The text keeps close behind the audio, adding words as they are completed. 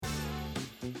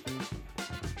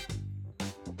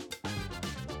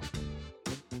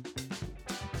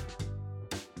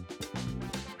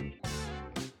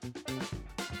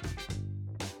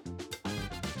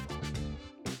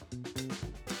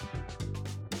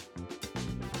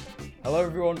Hello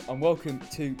everyone and welcome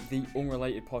to the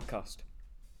Unrelated Podcast.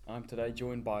 I'm today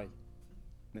joined by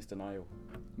Mr. Niall,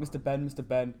 Mr.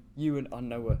 Ben, Ewan and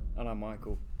Noah, and I'm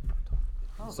Michael.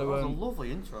 That was a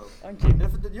lovely intro. Thank you.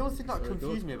 The only thing that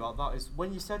confused me about that is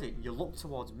when you said it, you looked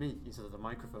towards me instead of the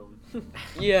microphone.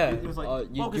 Yeah. It was like,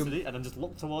 you, and then just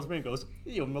looked towards me and goes,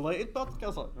 the Unrelated Podcast. I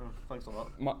was like, oh, thanks for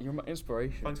that. you're my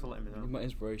inspiration. Thanks for letting me You're know. my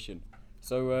inspiration.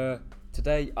 So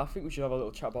today I think we should have a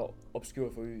little chat about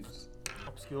obscure foods.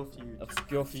 Obscure feuds.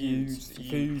 Obscure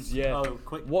foods, yeah. Oh,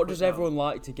 quick. What does everyone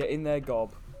like to get in their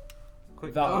gob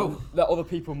Quick. that other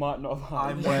people might not have?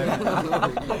 I'm wearing.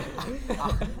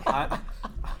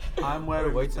 I'm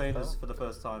wearing retainers for the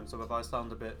first time, so if I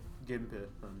sound a bit gimpy,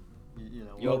 then you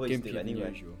know. You're always gimpy do than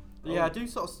anyway. usual. Yeah, I do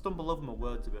sort of stumble over my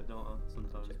words a bit, don't I?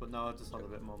 Sometimes, but now I just sound a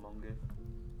bit more mongy.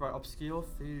 Right, obscure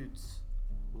foods.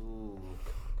 Ooh.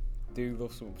 Do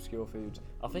love some obscure foods.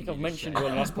 I think I've mentioned it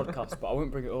on the last podcast, but I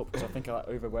won't bring it up because I think I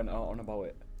went on about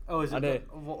it. Oh, is I it? did.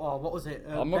 What was it?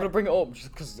 I'm not gonna bring it up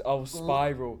just because I will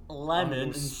spiral. Lemon I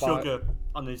will and sugar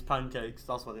on these pancakes.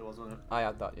 That's what it was, wasn't it? I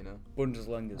had that, you know.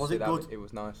 Bundeslangers. Was it good? It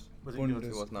was nice. Was it good?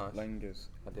 It was nice. Bundeslangers.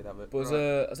 I did have it. But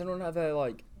has anyone ever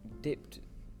like dipped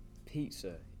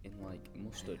pizza in like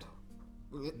mustard?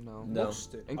 No.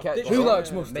 Mustard. And I've ketchup. dipped Who it likes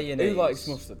in mustard? mayonnaise. Who likes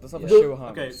mustard? Let's have a Yeah. show of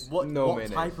Okay, hands. what No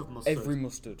mayonnaise. type of mustard? Every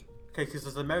mustard. Okay, because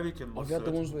there's American Have mustard. you had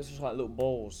the ones where it's just like little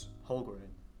balls? Whole grain.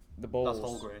 The balls. That's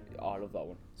whole grain. Oh, I love that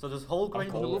one. So there's whole grain.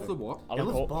 call I it. love the what? I It love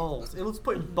loves all- balls. It loves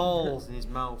putting balls in his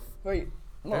mouth. Wait.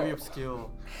 Very No. obscure.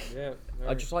 Yeah.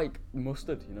 I just like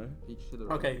mustard, you know. Each to the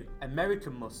Okay,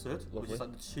 American mustard, which Lovely. is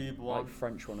like the tube I one. like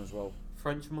French one as well.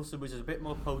 French mustard, which is a bit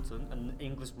more potent, and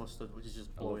English mustard, which is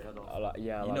just blow your head off. I like,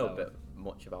 yeah, I You like know a that bit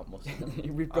much about mustard.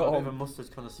 one. We've I'm got a bit of a on,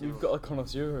 mustard connoisseur. you've got a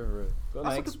connoisseur over here. Got an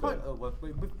That's a good expert. point. Oh, well,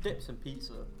 with dips and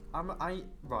pizza,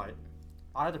 right.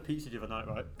 I had a pizza the other night.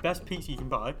 Right, best pizza you can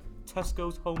buy.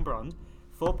 Tesco's home brand,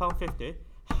 £4.50,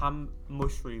 ham,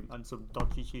 mushroom, and some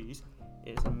dodgy cheese.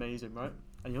 It's amazing, right?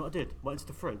 And you know what I did? Went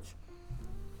into the fridge.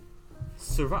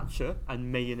 Sriracha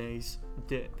and mayonnaise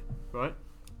dip, right?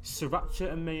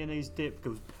 Sriracha and mayonnaise dip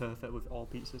goes perfect with all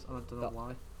pizzas, and I don't know That-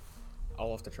 why.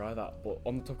 I'll have to try that. But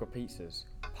on the topic of pizzas,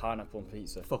 pineapple on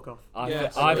pizza. Fuck off. I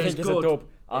Yes, think it is it's a good. dub.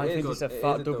 I It is think it's a good. It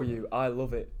fat is a dub. W. I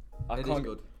love it. I It is can't.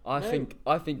 good. I No. think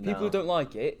people who No. don't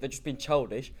like it, they're just being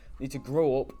childish. Need to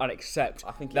grow up and accept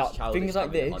I think that it's childish things like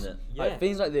having it this, on it. like Yeah.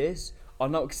 things like this, are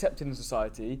now accepted in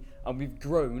society, and we've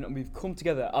grown and we've come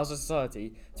together as a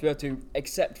society to be able to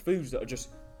accept foods that are just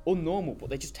unnormal,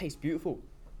 but they just taste beautiful.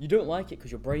 You don't like it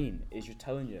because your brain is just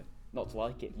telling you not to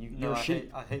like it. You're No, a I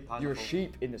sheep. hate pineapple. You're a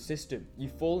sheep in the system.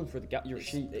 You've fallen through the gap. You're a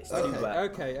sheep. It's too Okay. wet.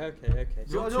 Okay.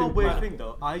 Do you know a Too weird wet. thing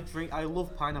though? I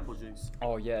love pineapple juice.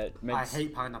 Oh yeah, it makes. I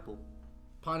hate pineapple.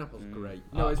 Pineapple's great.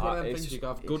 No, it's one of them it's things you can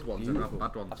have just- good it's ones and have beautiful.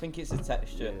 bad ones. I think it's the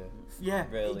texture. Yeah.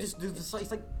 Yeah, Really?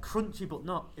 it's like crunchy but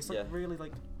not. It's like Yeah. really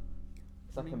like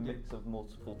It's like a mix of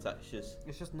multiple textures.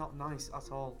 it's just not nice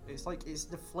at all. It's like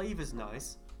the flavour's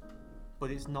nice, but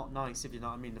it's not nice if you know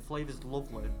what I mean. The flavour's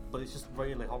lovely, but it's just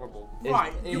really horrible.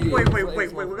 Right, It- wait,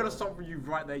 it's we're gonna stop you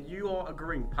right there. You are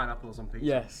agreeing pineapples on pizza.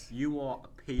 Yes. You are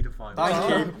a paedophile.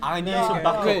 Thank you. I need some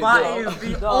backup. Okay, That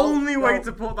is the only way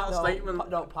to put that statement.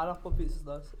 No, pineapple pizza's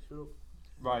nice. Shut up.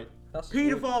 Right. That's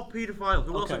Paedophile.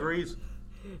 Who else Okay. agrees?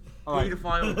 Alright.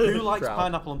 Paedophile. Who likes Proud.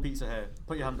 pineapple on pizza here?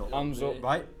 Put your hand up. Hands up.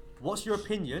 Right. What's your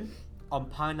opinion on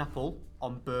pineapple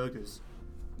on burgers?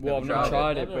 Well, I've Never never tried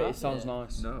tried it, it. but it sounds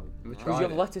nice. No. Because you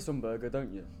have lettuce on burger,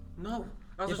 don't you? No.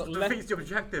 That Yeah, just but defeats the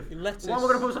objective. lettuce- Why am I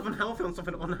gonna put something healthy on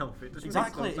something unhealthy? It just makes no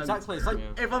Exactly. sense. Exactly. It's like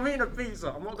If I'm eating a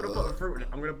pizza, I'm not gonna put a fruit in it.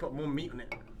 I'm gonna put more meat in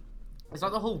it. it's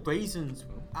like the whole raisins.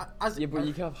 As Yeah, but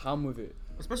you can have ham with it.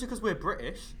 especially because we're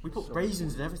British, we put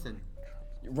raisins in everything.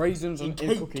 Raisins In in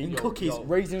cake, cookies. in cookies.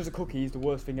 Raisins and cookies, the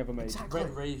worst thing ever made. Exactly.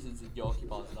 Red raisins and Yorkie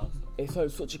bars and that stuff. It's like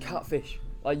such a catfish.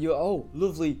 Like you're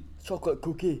lovely chocolate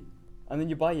cookie, and then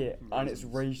you buy it and it's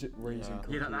raisin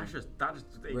cookie. Yeah, that's just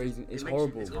it Raisin- just- it's it makes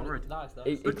horrible. It's horrid. Nice, nice.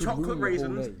 It But could chocolate ruin your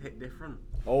whole raisins day. hit different.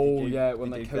 Oh They do- yeah, when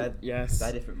they they do. coat. Yes. They're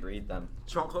a different breed, them.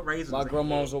 Chocolate raisins. My hit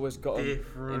grandma's always got them in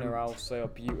different. her house. They are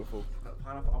beautiful.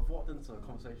 Pineapple. I've walked into a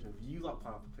conversation with you like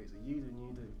pineapple pizza. You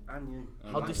do, and you.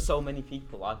 How do so many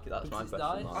people like it? That's my It's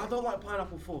question. nice. I don't like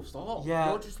pineapple full stop. Yeah.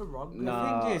 You're just the wrong. The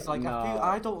Nah, thing is, like, nah.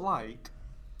 I don't like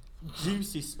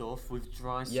juicy stuff with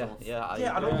dry Yeah, stuff. yeah. I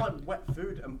agree. don't like wet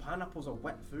food, and pineapples are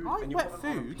wet food. I and like you wet put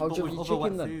them on- food, How'd but you with eat other chicken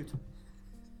wet then? food.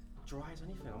 dry as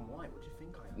anything. I'm white. What do you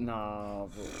think I am? Nah,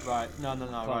 but Right, no,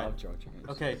 can't right. have dry chickens.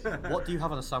 Okay, what do you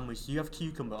have on a sandwich? Do you have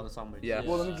cucumber on a sandwich? Yeah.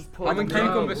 Well, let me just put. I'm a it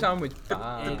cucumber down. sandwich.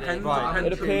 Depends Right. on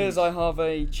It appears I have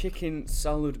a chicken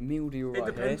salad meal deal It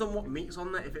right depends here. on what meat's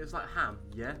on there. If it's like ham,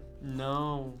 yeah.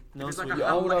 No, If it's like sweet. a Yeah,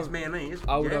 I ham, would lettuce, have- mayonnaise.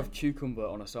 I would yeah. have cucumber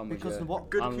on a sandwich, Because yeah. what?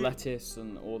 Good and cu- lettuce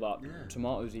and all that. Yeah.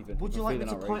 Tomatoes even. Would you I'm like me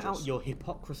to feeling point out outrageous. your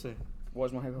hypocrisy? What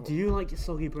is my hypocrisy? Do you like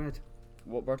soggy bread?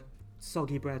 What bread?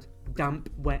 Soggy bread. Damp,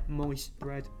 wet, moist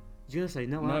bread. You're gonna say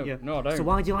no, No, aren't you? no, I don't. So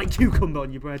why do you like cucumber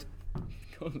on your bread?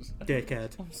 'Cause-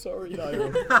 Dickhead. I'm sorry,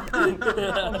 Niall.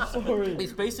 I'm sorry.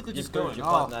 It's basically just burnt going, your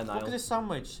oh, plate there, look Niall." at this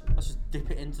sandwich. Let's just dip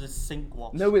it into the sink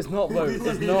wash. No, it's not though. It's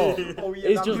not. Oh, yeah,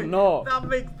 It's that just makes- not. That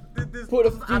makes this Put a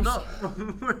doesn't few add s- up.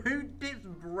 Who dips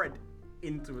bread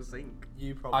into a sink?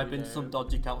 You probably I've been to do. some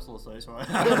dodgy council estates, right?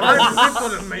 I've lived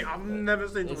on it, mate. I've never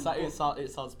seen. It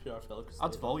sounds pure Phil.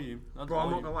 Adds volume. Adds Bro, I'm not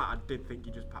volume. gonna lie. I did think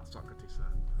you just pat Socrates there.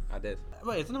 I did.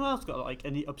 Wait, has anyone else got like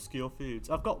any obscure foods?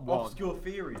 I've got one. Obscure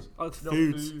theories.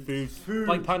 Foods.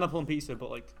 Like pineapple on pizza, but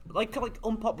like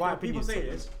unpopular Right, people opinions. say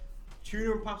this.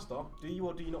 Tuna and pasta. Do you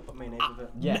or do you not put mayonnaise with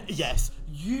it? Yes. Yes.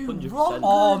 You 100%. wrong.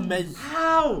 Oh, mate.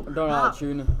 How? I don't like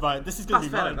tuna. Right, this is gonna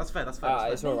That's be fair. right. That's fair. That's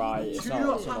fair. It's alright. It's Tuna not.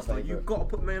 and It's not my pasta. You've favourite. got to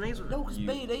put mayonnaise with No, it. because You-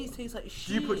 mayonnaise tastes like shit.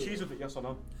 Do you put cheese with it? Yes or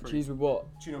no? Cheese with what?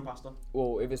 Tuna and pasta.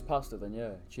 Well, if it's pasta, then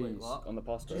yeah, cheese what? on the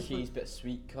pasta. Cheese, bit of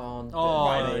sweet corn. Oh,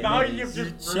 Right, now you've you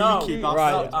just cheeky No.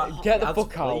 bastard. Right, get the Adds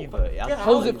fuck out. flavour, it adds Get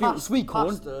How does it flavour. feel? Sweet corn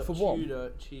Pasta, for what? tuna,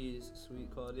 cheese,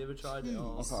 sweet corn. You ever tried it?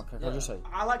 Or? Okay, can I just say?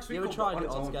 I like sweet You ever corn tried on it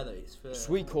its all own. together? It's fair.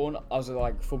 Sweet corn, as a,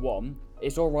 like for one,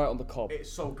 it's alright on the cob. It's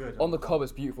so good. On the cob,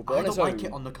 it's beautiful, but I on its don't own, like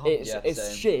it on the cob. it's Yeah, it's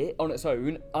same. shit on its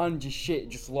own, and just shit,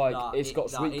 just like Nah, it's got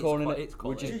nah, sweet it's corn in quite- it, it's which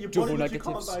quality. is Your double body literally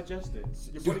negatives. can't digest it.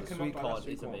 Your body cannot Sweet digest corn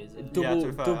sweet is corn. amazing. Yeah, to Double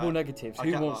be fair, double negatives. I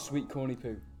Who get wants that. sweet corny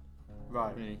poo?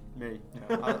 Right, me.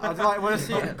 I'd like when I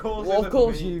see it. Well, of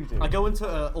course you do. I go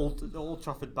into Old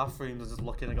Trafford bathroom and just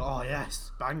look in and go, oh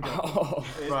yes, banger. Oh,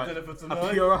 It's Right. dinner for I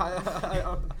tonight. pure,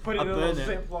 Put it I in a burn little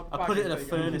it. Ziploc I bag put it in a and take it.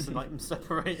 furnace and like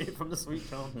separate it from the sweet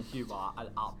corn. You are an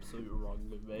absolute wrong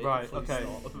with me. Right, Please okay.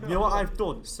 stop. You know what I've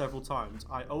done several times?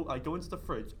 I go into the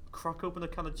fridge, crack open a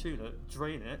can of tuna,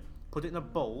 drain it, put it in a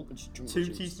bowl, Just drink 2 the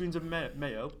juice. teaspoons of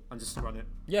mayo, and just run it.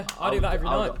 Yeah, I do that every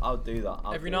night. I'll do that.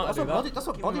 I'll Every do night I that. do that. That's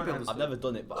what Give me my bodybuilders hands. I've do. never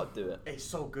done it, but I'll do it. It's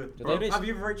so good. Do Bro, they? have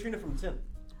you ever ate tuna from tin?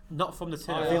 Not from the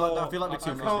tin. Oh, I feel like we're I too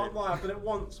can't much. lie. I've done it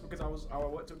once because I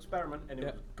went to experiment and it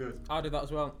Yeah. was good. I do that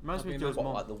as well. Reminds me I've of been Joe's there.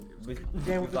 mum. Like the, with,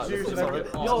 Yeah, with the like juice and sorry.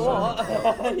 everything. Yo, what?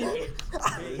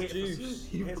 It hits Juice.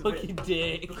 You hits a bit- fucking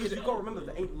dick. Because you've got to remember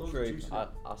there ain't loads of True. juice in I it.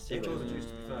 see Ain't what loads you of mean. juice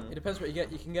to be fair. It depends what you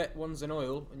get. You can get ones in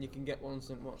oil, and you can get ones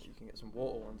in what? You can get some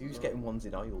water ones. Who's as well. getting ones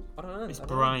in oil? I don't know. It's I don't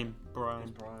know. brine. It's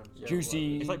Brine. prime. Yeah,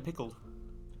 Juicy It's like pickled.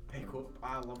 Pick up.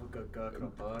 I love a good gherkin on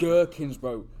burger. gherkins,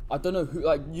 bro. I don't know who.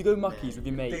 Like you go Mackey's with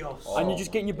your mate, They are and you're so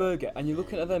just getting your burger, and you're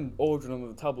looking at them ordering on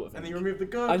the tablet And then thing, you remove the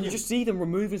gherkin. and you just see them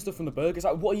removing stuff from the burger. It's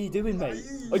like, what are you doing, mate?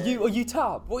 Are you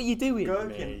tap? What are you doing?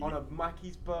 gherkin on a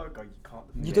Mackey's burger. You can't.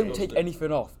 You don't take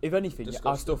anything off. If anything, you add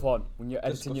Disgusting. stuff on when you're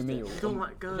editing your meal. Disgusting. You don't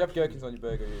like If you have gherkin. gherkins on your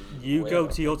burger, You way go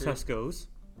out. to your Tesco's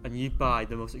and you buy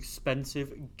the most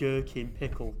expensive gherkin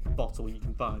pickle bottle you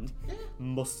can find,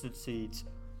 mustard seeds,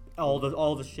 all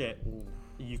the shit.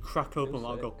 You crack open and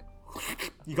I'll go.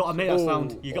 You gotta make that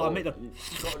sound. You gotta make the.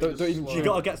 Don't even You chew.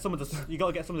 gotta get some of the. You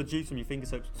gotta get some of the juice from your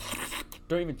fingertips.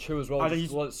 Don't even chew as well. I don't Just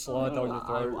use- let it slide down your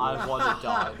throat. I want to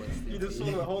die. You just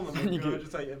swallow the whole and then You you go-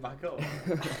 just take it back up.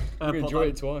 You But enjoy that-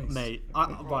 it twice. mate.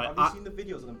 Bro, Right. have you seen the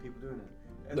videos of them people doing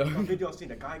it? No. A video I've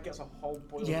seen, a guy gets a whole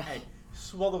boiled Yeah. egg,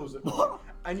 swallows it,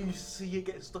 and you see it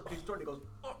get stuck in his throat, and it goes,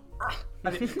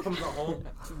 and it comes out whole.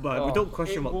 Right, we don't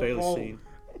question It what will- Bailey's bro, seen.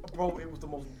 Bro, it was the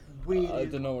most I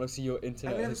weird. don't know. Want to see your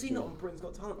internet Have you ever history. seen it on Britain's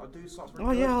Got Talent? I do sorts of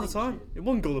Oh yeah, all the gherkin time. shit. It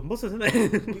wasn't golden mustard, isn't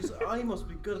it? He's like, I must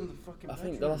be good in the fucking I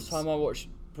think the last bedrooms. time I watched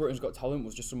Britain's Got Talent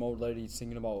was just some old lady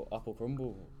singing about apple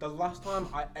crumble. The last time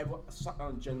I ever sat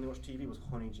down and genuinely watched TV was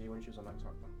Honey G when she was on X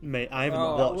Factor. Mate, I haven't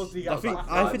Oh, that watched. was the- I think that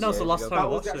that was the last time I That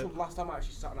was watched the it. actual last time I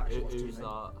actually sat and actually watched Who's TV.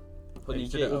 that? Honey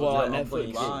did G. it Well, on Netflix.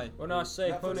 Netflix. Why? When I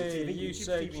say Netflix honey, TV, you YouTube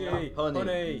say TV G. now.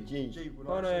 Honey. G.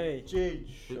 Honey.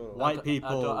 G. White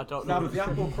people. I don't Now know. with the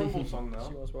Apple Crumble song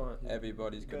She now. was white.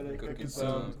 Everybody's Good good at at cooking cooking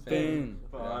something. something.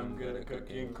 But I'm good at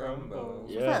cooking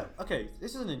crumbles. Yeah. Fair. Okay,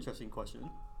 this is an interesting question.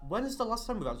 When is the last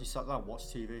time we've actually sat down and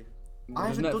watched TV? I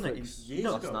Was haven't done it in Netflix. Years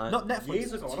no, ago. not Netflix.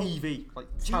 Years ago, I don't- TV,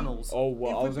 like channels. Oh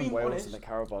well, If I we're was in being Wales honest- in the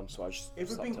caravan, so I just If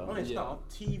we're sat being down. honest Yeah. now,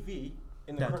 TV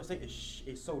in the Dead. current state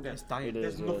is so dead. It's dying. It is,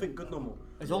 There's yeah. nothing good no more.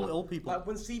 It's only old people. Like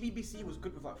when CBBC was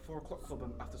good with like 4 o'clock club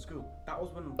and after school, that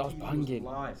was when That was TV banging.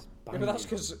 was live. Yeah, but that's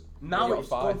because Now it's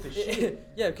gone to shit.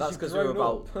 yeah, That's because because we were grown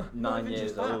about up. 9 Not even years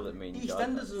just that, old at me.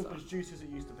 EastEnders isn't as juicy as it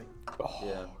used to be.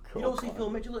 Yeah. You don't see Phil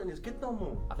Mitchell and his kid no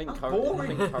more. I think That's Carrie.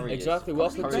 boring. Exactly. What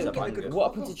Obviously, happened Ben's to getting a good what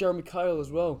happened to football. Jeremy Kyle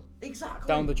as well? Exactly.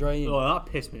 Down the drain. Oh, that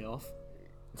pissed me off.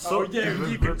 Oh yeah,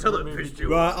 you can tell it pissed you.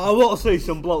 Right, I want to see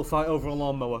some bloke fight over a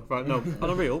lawnmower. Right, no, on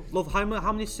a real. How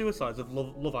many suicides have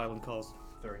Love Island caused?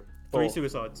 3. 3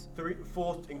 suicides.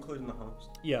 4 including the host.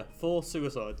 Yeah, 4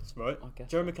 suicides, right? I guess.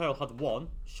 Jeremy Kyle had 1,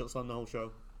 shuts down the whole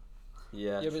show.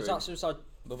 Yeah. Yeah, but it's true. that suicide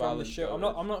Love from Island the show. show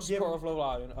I'm not Yeah, supportive of Love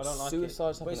Island. I don't like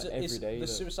Suicides it. But happen every day, The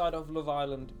though. suicide of Love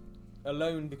Island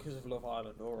alone because of Love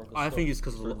Island or other I stuff? think it's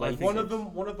because of Like, One of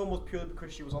them was purely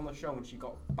because she was on the show and she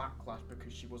got backlash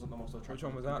because she wasn't the most attractive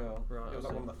one was that? girl. Right, It was I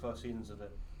like see. one of the first seasons of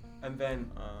it. And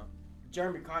then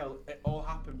Jeremy Kyle, it all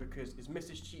happened because his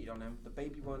missus cheated on him. The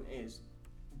baby weren't his.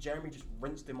 Jeremy just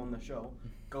rinsed him on the show.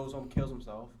 Goes home, kills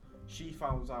himself. She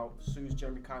finds out, sues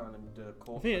Jeremy Kyle and the I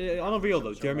court. think, on a real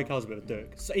though, Jeremy Kyle's a bit of a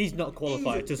dick. So he's not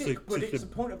qualified He's to a dick, but it's the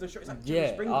point of the show. It's like Yeah,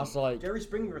 Jerry Springer. I was like- Jerry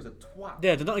Springer is a twat.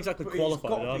 Yeah, they're not exactly But he's qualified,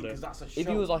 got to are be they? because that's a show. If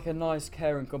he was like a nice,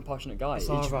 caring, compassionate guy, It's it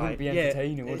just alright. wouldn't be Yeah,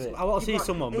 entertaining, would it? I want to see He's like,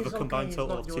 someone with a "It's combined okay,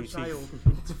 total it's of not 2 your teeth.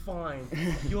 child. It's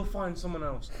fine. You'll find someone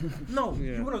else. No,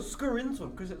 Yeah. you want to screw into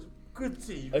him because it's good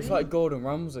TV. It's like Gordon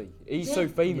Ramsay. He's so Yeah.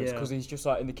 famous Yeah. because he's just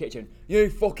like in the kitchen. You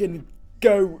fucking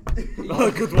go.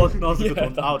 Oh, good one. That was a good Yeah,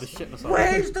 one. I would have shit myself.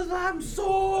 Where's the lamb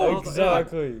sword?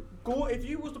 Exactly. If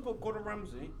you was to put Gordon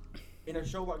Ramsay in a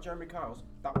show like Jeremy Kyle's,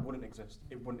 that wouldn't exist.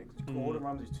 It wouldn't exist. Gordon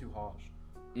Ramsay's too harsh.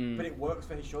 But it works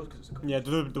for his shows because it's a cooking Yeah,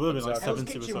 there would have been like Exactly. 7 Hell's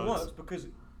Kitchen suicides. works because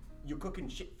you're cooking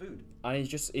shit food. And he's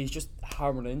just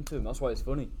hammering into him. That's why it's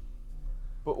funny.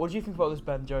 But what do you think about this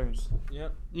Ben Jones Yeah,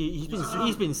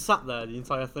 He's been sat there the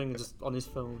entire thing just on his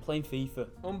phone. playing FIFA?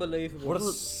 unbelievable. What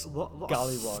a What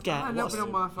Gallywog. I've not been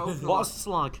on my phone for What a like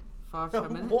slag.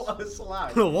 5-10 minutes. What a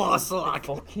slag. What a slag.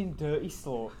 fucking dirty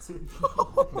slut.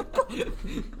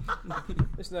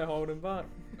 There's no holding back.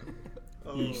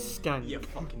 You skank. You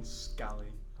fucking scally.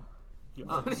 You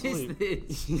What is absolute-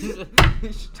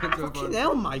 this? Fucking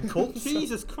hell, Michael.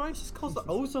 Jesus Christ, it's caused the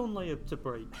ozone layer to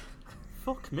break.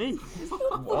 Fuck me.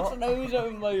 What's an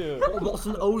ozone layer? What's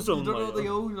an ozone You don't know the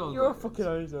layer? ozone. You're a fucking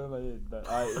ozone layer, Ben.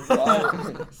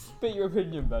 Alright, spit your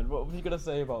opinion, Ben. What are you gonna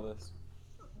say about this?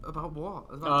 About what?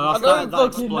 Uh, About, don't that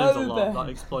fucking explains a know, lot. Ben. That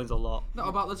explains a lot. not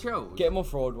about the show. Get him on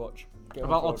Fraud Watch. Get him on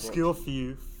About Fraud obscure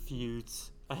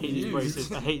feuds. I hate these Feuds.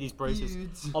 braces. I hate these braces.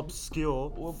 Feuds. Obscure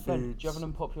Watch. Well, Ben, do feuds. you have an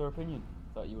unpopular opinion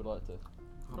that you would like to?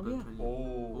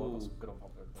 Oh, that's good on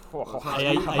popular.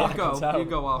 I You tell. go. You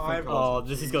go. I'll think. Oh,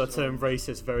 this is gonna turn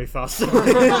racist very fast. Kill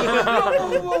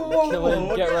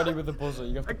him. Get ready with the buzzer.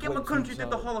 You have to Again, my blink from country did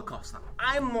the side. Holocaust.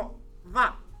 I'm not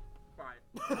that. Right.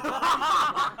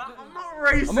 I'm not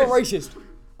racist. I'm not racist.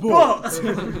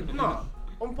 But no,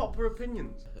 unpopular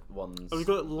opinions. Ones. We've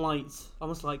got light,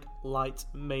 almost like light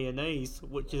mayonnaise,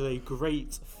 which is a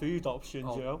great food option,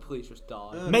 Oh, Joe. please just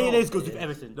die. Mayonnaise goes with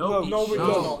everything. No, we No. do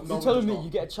not. You're telling me you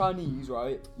get a Chinese,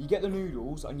 right? You get the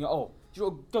noodles, and you're you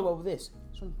gotta go over this.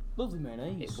 Some lovely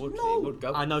mayonnaise. It would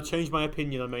go. I now change my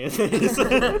opinion on mayonnaise.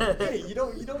 Hey, you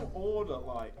don't order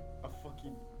like a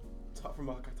fucking from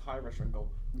like a Thai restaurant and go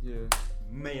Yeah.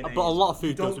 mayonnaise. But a lot of food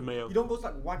You don't- goes with mayo. You don't go to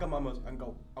like Wagamama's and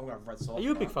go, I'm gonna have red sauce. Are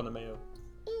you a for big that." fan of mayo?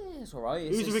 Yeah, it's alright.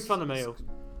 Who's a big fan of mayo?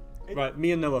 It- Right,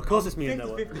 me and Noah. Of course it's me and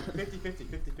Noah.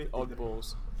 50-50.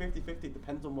 Oddballs. 50-50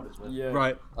 depends on what it's with. Yeah.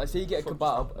 Right. Like, say you get a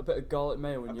kebab, a bit of garlic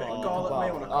mayo, and you bit get of a garlic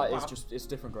mayo on a kebab. It's kebab. just, it's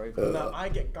different gravy. No, I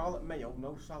get garlic mayo,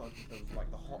 no salad, because like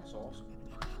the hot sauce.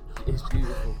 It's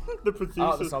beautiful. The I like the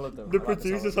producers, salad though. the I like the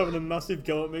producers salad. having a massive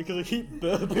go at me because I keep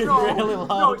burping No, really no,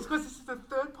 loud. it's because this is the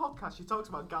third podcast she talks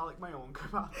about garlic mayo and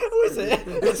kebab. Is it?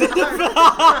 Is it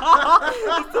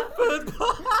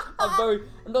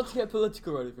I'm not to get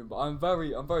political or anything, but I'm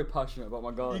very passionate about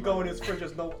my garlic. You go in mayo. his fridge,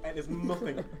 there's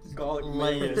nothing. Garlic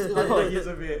Layers. layers. Layers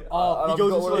of it. Oh, and He I've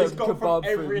goes got into one of It's those got from kebab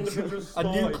every things. individual A store.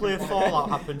 nuclear fallout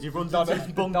happens. He runs into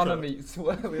his bunker. Dana meats. He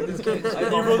runs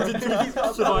into his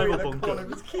survival bunker.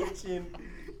 His kitchen.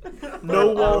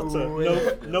 No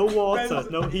water, no water, Ben's-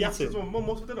 no he asks his heating. mum,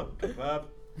 what's for dinner? Kebab.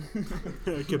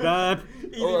 Kebab.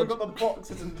 He's Oh, even got the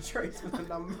boxes and the trays with the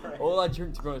naan bread. All I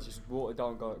drink, to be honest, is watered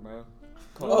down garlic mayo.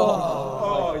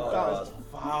 Oh, that is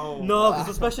foul. No, because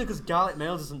especially because garlic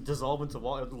mayo doesn't dissolve into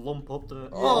water; it'll lump up, doesn't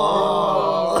it?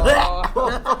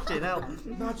 Fucking hell. No, do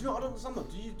you know what I don't understand though?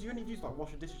 Do you only use like wash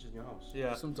your dishes in your house?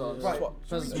 Yeah. Sometimes. Right.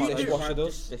 Depends Do on you the do- Dishwasher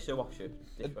does. Dishwasher.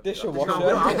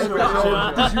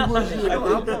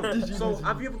 So,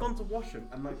 have you ever gone to wash them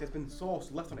and like there's been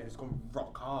sauce left on it and it's gone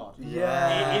rock hard?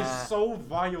 Yeah. It is so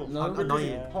vile. No, Because annoying.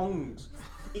 it pongs.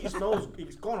 It smells.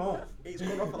 It's gone off. It's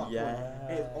gone off at that point. Yeah.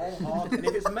 It's all hard. And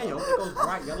if it's mayo, it goes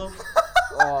bright yellow.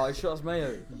 Oh, you sure that's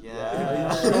mayo?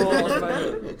 Yeah. Are you sure that's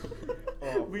mayo?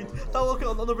 Oh, We, God. that look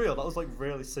on the reel, that was like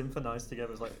really synchronized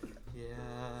together. It's like, yeah.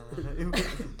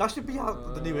 That should be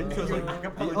out the new intro. It's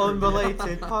like the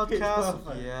unrelated podcast.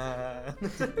 perfect. Yeah.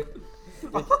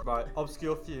 Right,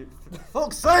 obscure few.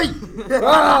 Fuck's sake!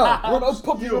 What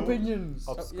unpopular opinions?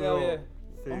 Obscure Yeah.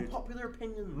 food. Unpopular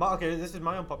opinion. Okay, this is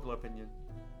my unpopular opinion.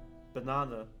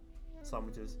 Banana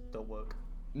sandwiches don't work.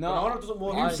 No. Banana doesn't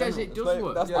work. Who in says general. it does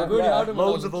work? That's Yeah, I've only had them when I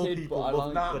Loads was a of old kid, people but I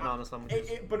love like. banana sandwiches.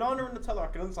 Banana and Nutella, I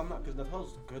can understand that because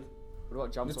Nutella's good. What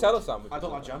about jam Nutella sandwiches? sandwich. I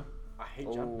don't like jam. I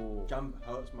hate jam. Oh. Jam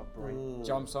hurts my brain. Ooh.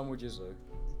 Jam sandwiches though.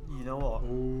 You know what?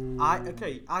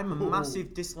 I'm a massive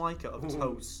disliker of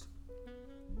toast.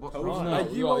 What's Toast? wrong? No, Are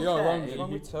you're wrong. What's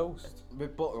wrong with toast?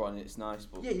 With butter on it, it's nice,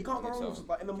 but Yeah, you can't go on its wrong own. with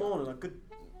like in the morning a good.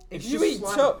 If It's you just eat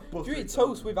like if butter you eat and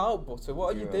toast without butter,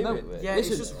 what are you You're doing? right. Yeah,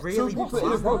 Listen, it's just some really people in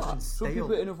a bland rush. and Some people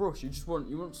stale. in a rush.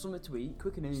 You want something to eat,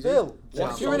 quick and easy. Still,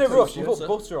 Jam. if you're in a rush, you put Butter.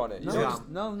 butter on it. No, You Jam. just-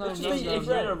 no. If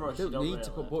you're in a rush, you you don't don't need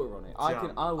to put really butter on it.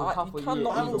 Jam. I will You happily cannot eat eat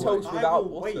either toast way. without I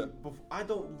will butter. wait. I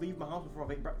don't leave my house before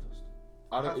I've eaten breakfast.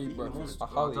 I don't have to eat in the morning. breakfast. I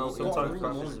hardly don't eat eat Sometimes Sometimes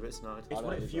breakfast is a bit snide. It's I what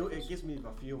don't it eat feel. It breakfast. gives me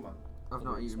my feel, man. I've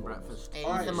not eaten breakfast.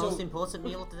 All right, the so most important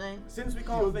meal of the day. since we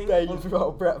can't think, Days of,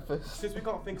 without breakfast. since we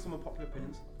can't think of some unpopular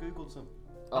opinions, Google some.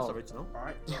 That's Oh. original. All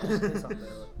right.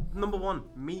 Number one,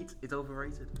 meat is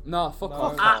overrated. Nah, fuck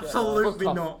off. Absolutely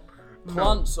Fuck off. not.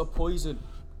 Plants are poison.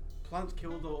 Plants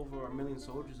killed over 1 million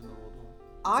soldiers in the World War.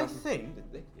 I think.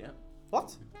 Yeah.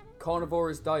 What?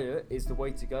 Carnivorous diet is the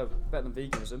way to go. Better than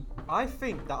veganism. I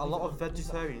think that a lot of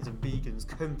vegetarians and vegans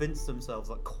convince themselves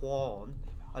that corn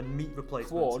and meat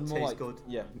replacements Corn, more taste like- good.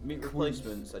 Yeah, meat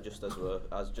replacements are just as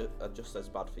just as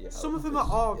bad for your health. Some of them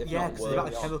are, if yeah, not because the amount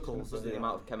of worse. chemicals. Because the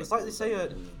amount of chemicals. It's like they say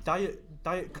and-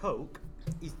 Diet Coke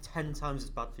is 10 times as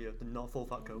bad for you than not full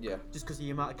fat Coke. Yeah. Just because of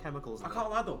the amount of chemicals. I in it. can't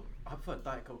lie though. I prefer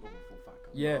Diet Coke over full fat Coke.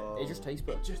 Yeah, Oh. it just tastes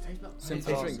better. It just tastes better.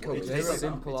 Simple. I drink Coke It Zero. tastes like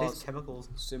Simple it tastes as- chemicals.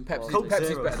 Simple. Pepsi, as- Coke Pepsi's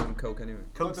Zeros. better than Coke anyway.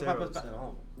 Coke Dr. Pepper's Zeros. better than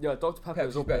all. Yeah, Dr. Pepper's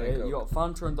Pepsi's up better here. than You got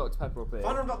Fanta and Dr. Pepper up here.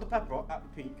 Fanta and Dr. Pepper at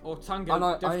the peak. Or Tango. And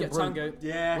I- Don't Iron forget Brew. Tango.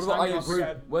 Yeah. What about Iron Tango's Brew?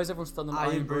 good. Where's everyone standing on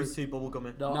Iron Brew too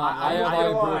bubblegummy. No, Nah, I have I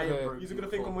Iron know Brew Iron here. Brew. You're gonna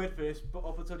think I'm weird for this, but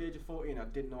up until the age of 14, I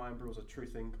didn't know Iron Brew was a true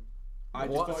thing. I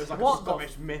just What? thought it was like What a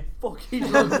Scottish myth.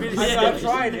 Fucking I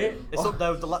tried it. It's up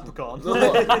there with the leprechaun. The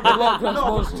Loch Ness No,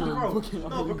 Monster. because, Fucking bro,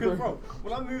 Iron because Brew. bro,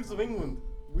 when I moved to England,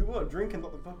 we weren't drinking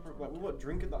Dr. Pepper. Like we weren't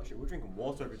drinking that shit. We were drinking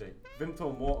water every day. Vimto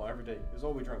and water every day. It's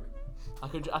all we drank. I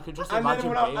could just And then imagine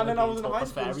when I, Bailey and then I being was in told high the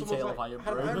school, fairy someone tale was of like, Iron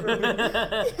 "Had Brew.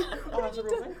 Iron Brew." Oh, that's a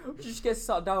real thing. You just get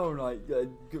sat down like your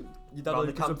dad Round like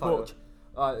the gives a campfire. book.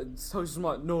 So some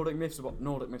like Nordic myths about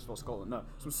Scotland. No,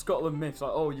 some Scotland myths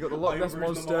like you got the Loch Iron Ness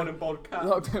Brew's the Monster, morning podcast.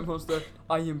 Loch Ness Monster,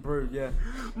 Iron Brew. Yeah,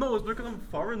 No, it's because I'm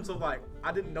foreign, so like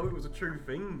I didn't know it was a true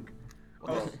thing.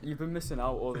 you've been missing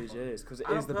out all these years because it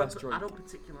I is the don't- best I drink. don't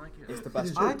particularly like it. It's the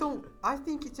best I drink. don't. I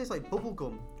think it tastes like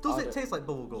bubblegum. Does I it don't- taste like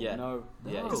bubblegum? Yeah. No,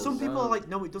 Yeah, Because it some does. people are like,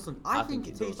 no, it doesn't. I think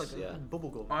it it tastes does, like yeah.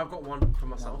 bubblegum. I've got one for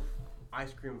myself.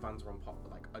 Ice cream vans are on pop,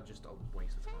 like are just a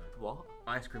waste of time. What?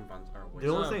 Ice cream vans are a waste.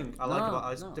 The of only time. thing I like No, about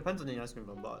ice no. depends on the ice cream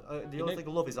van, but the You only know- thing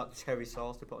I love is that cherry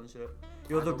sauce they put on shit.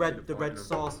 You know I the don't see red the point of it.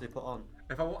 sauce they put on.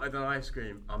 If I wanted an ice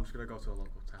cream, I'm just gonna go to a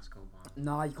local Tesco bar.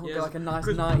 nah, you can't Yes, get like a nice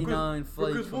because- 99 because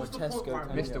flake from a what's the point, Tesco. right,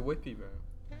 can you? Mr. Whippy, bro.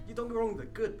 You don't get me wrong, they're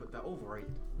good, but they're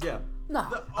overrated. Yeah, Nah,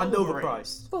 They're and overrated.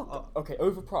 overpriced. fuck. Okay,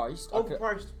 overpriced. Okay,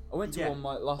 Overpriced. I went to Yeah. one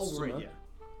like last Overrated. summer. Yeah.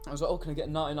 I was like, oh, can I get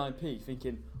 99p?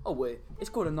 Thinking, oh wait,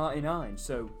 it's called a 99,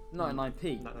 so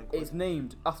 99p. 99 quid. It's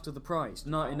named after the price,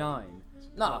 99.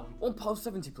 Nah,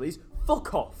 £1.70 please.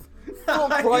 Fuck off.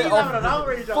 Fuck He's right having an off.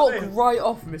 outrage on Fuck this. right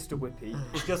off, Mr. Whippy.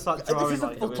 It's just like This drawing is a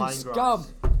like fucking line scam.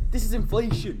 graphs. This is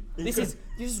inflation. This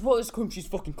is what this country's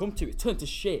fucking come to. It's turned to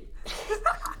shit.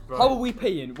 How are we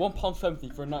paying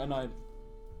 £1.70 for a 99?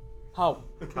 How?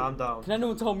 Calm down. Can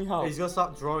anyone tell me how? He's gonna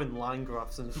start drawing line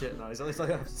graphs and shit now. It's like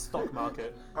a stock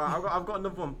market. Alright, I've got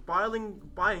another one.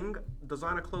 Buying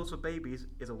designer clothes for babies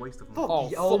is a waste of money. Fuck,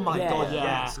 Oh, oh fuck my yeah. god, Yeah.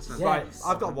 yes. Yes. Right,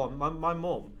 I've got one. My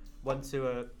mum went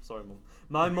to sorry mum.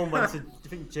 My mum went to I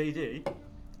think JD,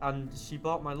 and she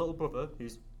bought my little brother,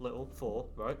 who's little, 4,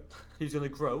 right? Who's gonna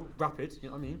grow rapid. You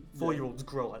know what I mean? 4-year-olds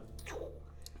grow like.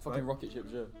 Fucking rocket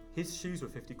ships, yeah. His shoes were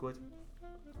 50 quid.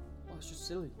 Well, it's just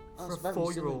silly. For That's a very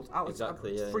 4-year-old. silly.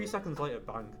 Exactly, yeah. 3 seconds later,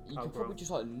 bang. You could outgrown. probably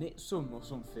just like knit some or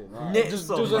something. Like, Knit it just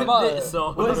some, doesn't right? matter. Knit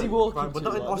some. Where's he walking Right, to? we're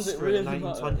not in like, does it Austria in really the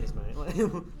matter? 1920s, mate.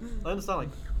 Like, I understand, like,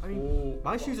 I mean,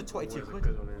 my shoes are 22 quid.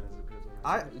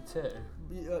 I, It's it.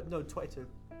 no, 22.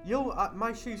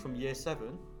 My shoes from year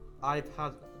 7, I've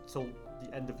had till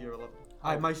the end of year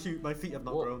 11. My feet have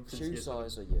not grown What since shoe year 7.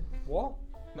 size are you? What?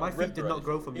 My feet did not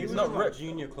grow from He year was 7. not like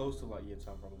junior, close to like year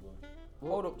 10 probably.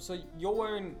 Hold up. So you're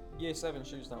wearing year 7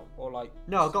 shoes now, or like?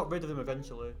 No, I got rid of them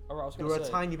eventually. Alright, I was They gonna were a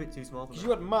say. tiny bit too small for Because me.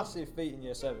 you had massive feet in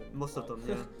year 7. Must have like-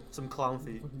 done, yeah. Some clown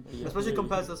feet. Yeah. Especially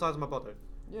compared to the size of my body.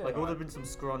 Yeah. Like, it would have been some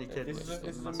scrawny kid. This with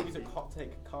is a massive music feet. hot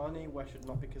take. Kanye West should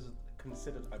not be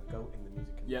considered a goat in the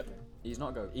music industry. Yep. He's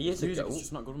not go. He is a Music goat. is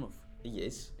just not good enough. He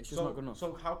is. It's just not good enough.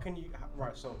 So how can you?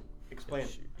 Right. So explain.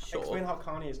 Shut Explain up.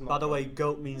 how Kanye is not. By the a way,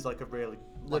 goat. goat means like a really,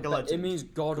 like a It legend. means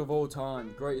God of all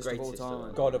time, greatest of all Greatest of all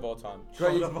time. God of all time.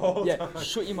 Greatest God of all yeah, time.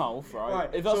 shut your mouth, right? Right.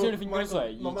 If that's so the only thing you're Michael, gonna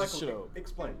say, you no, just Michael, shut up.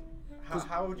 Explain. 'Cause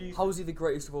How do you? How is he the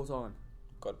greatest of all time?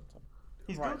 God.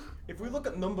 He's right. good. If we look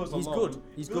at numbers He's alone, good.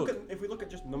 He's if we look good. if we look at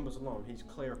just numbers alone, he's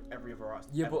clear of every other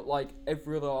artist. Yeah, ever. but like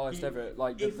every other artist He- ever,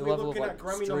 like the if we're level of looking like at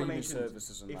Grammy streaming nominations,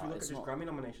 services and if that, you look at it's his not. Grammy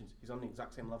nominations, he's on the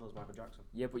exact same level as Michael Jackson.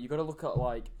 Yeah, but you got to look at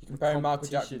like Comparing Michael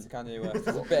Jackson to competition. Kanye West.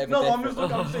 There's a bit of a No, I'm difference. just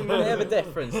looking. I'm saying Bit of a numbers.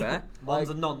 difference there. One's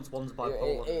Like- a nonce, one's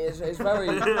bipolar. It's very.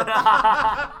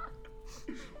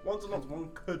 Once a month, one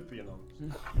could be a nonce.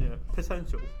 Yeah,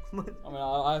 potential. I mean,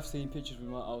 I've seen pictures with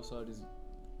him like, outside his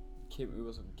Kim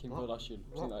What? Kardashian,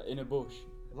 What? like, in a bush,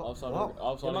 What? outside What?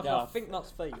 outside Yeah, a Michael, I gaff. think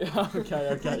that's fake.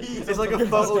 okay. It's like a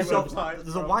Photoshop. websites,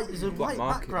 There's a bro. white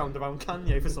market. background around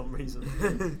Kanye for some reason.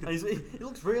 And he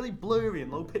looks really blurry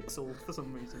and low pixeled for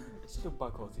some reason. It's just a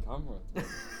bad quality camera.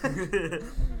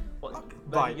 Where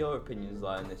Right. do your opinions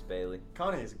lie on this, Bailey?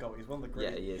 Kanye is a goat. He's one of the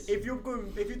greatest. Yeah, he is. If you're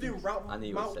doing I knew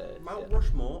you would Mount say it, Mount yeah.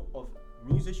 Rushmore of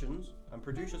musicians and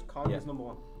producers, Kanye Yeah. is number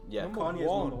one. Yeah, Kanye is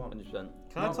number one. 100%.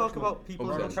 Can I Mount talk Rushmore. about people?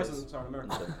 We're Okay. the presidents are in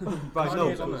America. Right,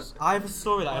 Kanye is on no. there. I have a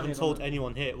story that I Kanye's haven't on told there.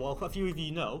 anyone here. Well, a few of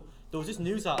you know. There was this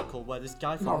news article where this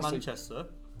guy from Marcy. Manchester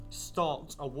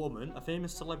stalked a woman, a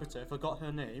famous celebrity. I forgot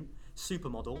her name.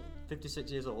 Supermodel,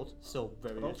 56 years old, still I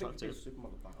very don't think attractive. he's a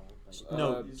supermodel that old.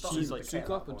 No, He's she's not like Sue at that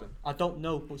Carpenter. point. I don't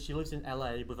know, but she lives in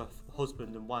LA with her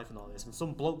husband and wife and all this. And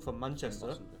some bloke from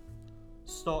Manchester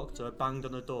stalked her, banged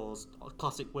on her doors,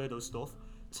 classic weirdo stuff.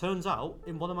 Turns out,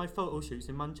 in one of my photo shoots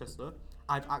in Manchester,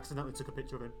 I've accidentally took a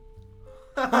picture of him.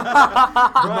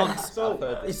 Right, so I've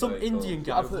heard this It's some story Indian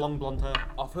before. guy I've with heard- long blonde hair.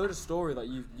 I've heard a story that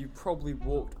you probably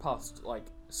walked past like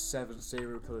 7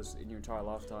 serial killers in your entire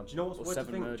lifetime. do you know what's or weird to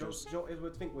 7 think? Do murders. you know what is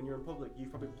weird to think when you're in public? You've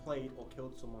probably played or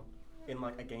killed someone in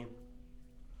like a game.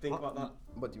 Think What? about that.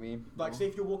 What do you mean? Like, say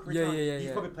if you're walking Yeah, around, yeah, you've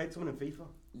yeah. probably played someone in FIFA.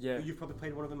 Yeah, Or you've probably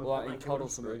played one of them in like in Fortnite, COD or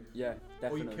killed something. them Yeah, Or you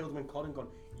definitely. killed them in COD and gone,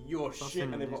 you're That's shit,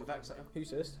 and they've indeed. got vexed at you. Who's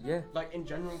this? Yeah. Like in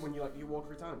general, when you walk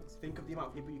through town, think of the amount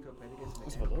of people you could have played against. in a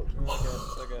Let's game. have a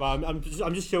look. Well,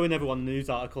 I'm just showing everyone the news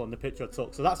article and the picture I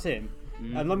took. So that's him.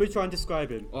 And let me try and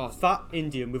describe him. Oh. Fat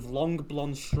Indian with long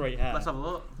blonde straight hair. Let's have a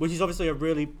look. Which is obviously a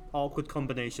really awkward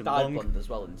combination. Dyed long, blonde as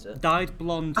well, isn't it? dyed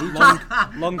blonde,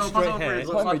 long No, straight pass over hair. his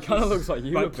looks like It kind of he's- looks like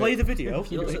you. a Right, play bit. the video.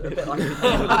 He looks a bit like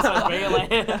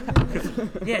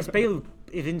Yeah, it's Bale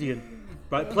is Indian.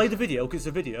 Right, play the video because it's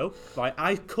a video. Right,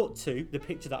 I cut to the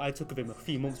picture that I took of him a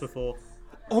few months before.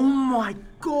 Oh my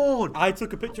god, I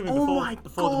took a picture of him Oh before, my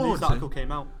before the news God. article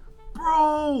came out.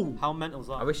 bro! How mental is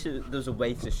I that? wish there was a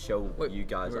way to show Wait, you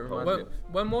guys at home.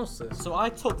 When was this? So I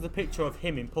took the picture of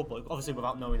him in public, obviously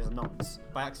without knowing his nonce,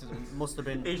 by accident. It must have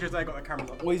been. He's just there, got the camera.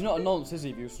 Well, he's not a nonce, is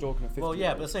he? If he was stalking a 50. Well,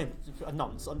 yeah, but the same. A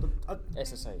nonce. A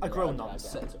SSA. a grown yeah,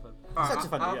 nonce. I get it. Sex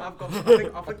offender, yeah. I've got.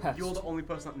 I think you're the only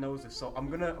person that knows this. So I'm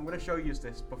gonna show you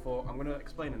this before. I'm gonna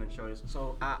explain and then show you.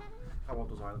 So at how old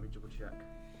was I? Let me double check.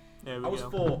 There we I was go.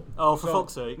 4. Oh, for So-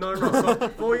 fuck's sake. No. So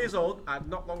 4 years old. I'd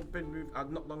not long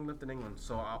lived in England.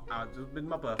 So I'd been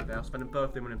my birthday. I was spending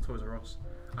birthday money in Toys R Us,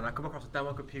 and I come across a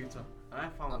demo computer, and I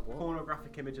found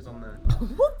pornographic images on there.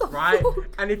 What the right?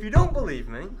 And if you don't believe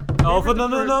me, Oh, here for is the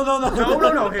no.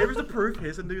 proof. No. Here is the proof.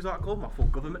 Here's a news article. My full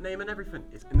government name and everything.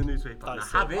 It's in the newspaper. And I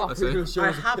That's have it. it. I think it was I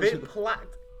showing have a picture it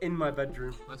plaqued in my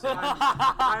bedroom.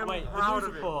 I am Wait, proud the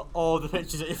of news it. report or the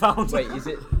pictures that you found? Wait, is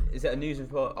it a news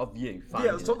report of you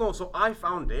finding Yeah, so it? no, so I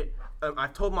found it. I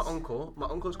told my uncle. My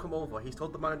uncle's come over. He's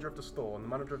told the manager of the store, and the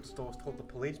manager of the store has told the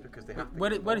police because they have to. Where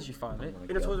did you find it?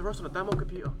 In a Toys R Us on a demo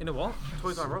computer. In a what?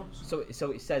 Toys R Us. So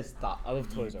it says that I love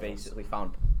you Toys R Us. basically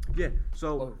found. Yeah.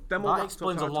 So demo. That laptops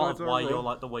explains a are lot Toys of R why Us. you're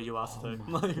like the way you are today. And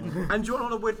do you want to know what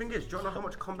the weird thing is? Do you want to know how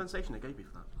much compensation they gave me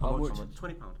for that? How much?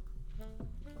 £20.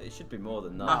 It should be more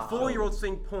than that. A 4-year-old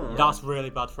seeing porn. That's really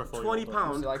bad for a 4-year-old.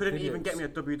 £20 like couldn't even videos. get me a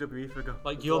WWE figure.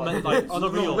 Like you're meant like on a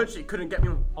No, real, literally couldn't get me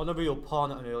one. on a real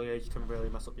porn at an early age can really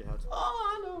mess up your head.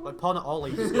 Oh, I know. Like porn at all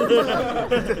ages.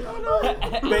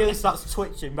 Bailey starts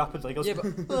twitching rapidly. Goes, Yeah, but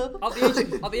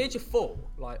at the age of 4,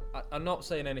 like I'm not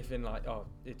saying anything like, oh,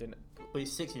 it didn't. but it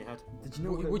sticks in your head. Did you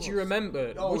know what it Would you was?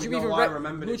 remember? Oh, would you no, even? I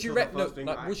remembered it would you till the first thing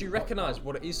like, that would you actually popped recognise out.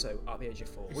 what it is though at the age of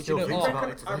 4? Would still you know? thinks Oh, about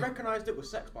it. I recognised it was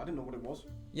sex, but I didn't know what it was.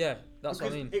 yeah, that's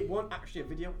Because what I mean. it wasn't actually a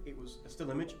video, it was a still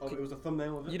image, or it was a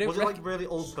thumbnail of it. You don't Was it rec- like really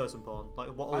old person porn? Like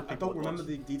what old I people don't would remember watch?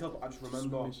 the details, but I just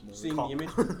remember seeing Cock. the image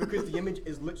because the image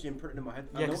is literally imprinted in my head.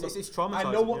 Yeah, because it's traumatizing.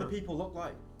 I know what yeah. the people look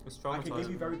like. It's I can give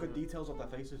traumatizing. you very good details of their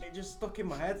faces. It just stuck in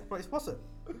my head. Wait, what's it?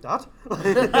 Dad? Oh,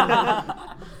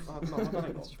 no, my dad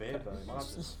ain't got a beard though. My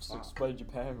dad's just Just fat. explain your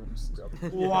parents.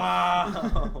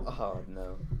 Wow. Oh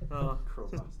no. Oh. Cruel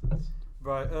bastards.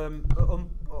 Right.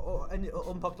 Any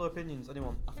unpopular opinions?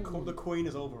 Anyone? The Queen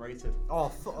is overrated. Oh,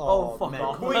 fuck mate.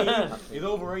 off. Queen is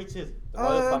overrated. The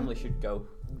royal family should go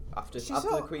after she's the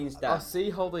not- Queen's I death. see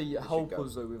how they help go.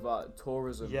 us though with like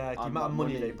tourism. Yeah, the and, amount of like,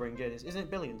 money they bring in. Isn't it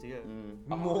billions a year?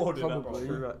 More than that, probably.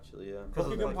 True, actually, yeah.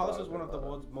 Buckingham Palace Like is one of the that.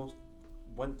 world's most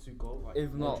went to go like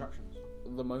If not- attractions.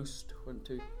 The most went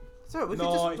to. So we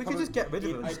No, could just get rid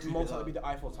of them. It'd most likely be the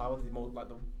Eiffel Tower, the most like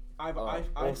the either or,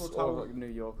 Eiffel or Tower like New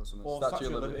York or something. or Statue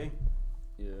of Liberty.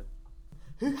 Yeah.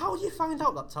 How do you find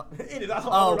out that talent? That's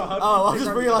what Oh, I don't know. How I do you just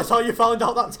figure realised how you found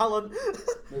out that talent.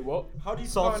 Wait, what? How do you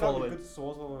Sword find out swallowing. you're good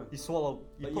sword swallowing? You swallow.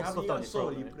 You Like, put have stuff you down got a your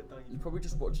sword, throat. you innit? put it down You your probably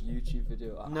just watch a YouTube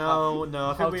video. No,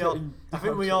 I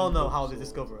think we all know how they sword.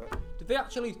 discover it. Did they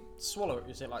actually swallow it?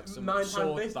 Is it like some 9 times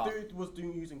sword this that? dude was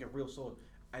using a real sword,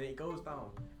 and it goes down,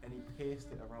 and he pierced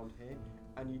it around here,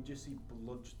 and you just see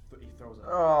blood that he throws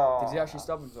out. Did he actually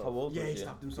stab himself? How old Yeah, he was he?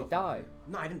 stabbed Did he himself. die?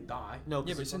 No, he didn't die. No,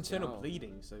 Yeah, but it's internal hell.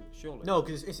 bleeding, so surely. no,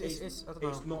 because it's I don't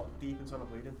It's know. not deep internal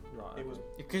bleeding. Right. It was.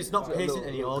 Because it's not Like a piercing little-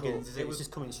 any little organs, cut. is it? It It's was-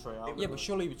 just coming straight out. Yeah, but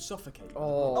surely he would suffocate.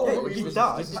 Oh, Oh, he this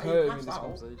died. This is He hurting passed this out.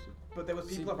 conversation. But there was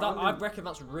See, people that, around I him. reckon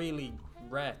that's really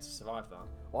rare to survive that.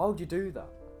 Why would you do that?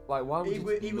 Like, why would He, you?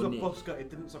 he was a money. busker. It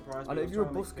didn't surprise me. And he if was you're a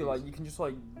trying to make busker, like peace. you can just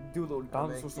like do a little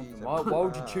dance make or something. these Why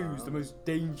would you choose Ah. the most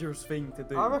dangerous thing to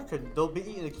do? I reckon they'll be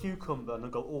eating a cucumber and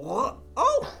they'll go, what?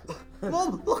 Oh,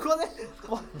 Mum, look what it.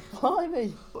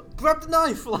 Blimey! Grab the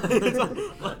knife.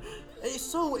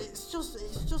 It's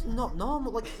just not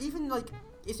normal. Like even like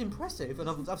it's impressive, and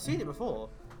I've seen it before,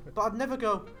 but I'd never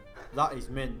go. That is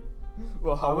mint.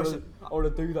 Well, I wish I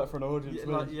want to do that for an audience.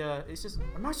 Yeah, like, yeah, it's just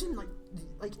imagine like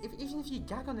if, even if you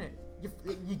gag on it,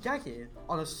 you gag it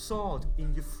on a sword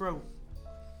in your throat.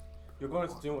 You're going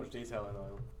into too much detail in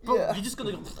Oil. Bro, Yeah. you're just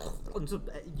gonna go until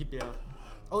yeah.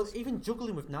 Oh, even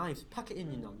juggling with knives, pack it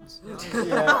in your nuns.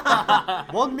 yeah.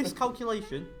 One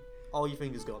miscalculation, all your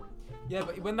fingers gone. Yeah,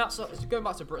 but when that's going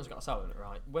back to Britain's Got Talent,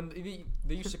 right? When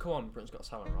they used to come on Britain's Got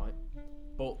Talent, right?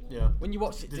 But Yeah. when you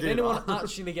watched it, They did do anyone that.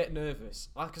 actually get nervous?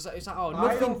 Because it's like, oh, I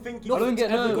nothing. don't think I don't get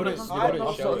ever nervous. gonna- I You've don't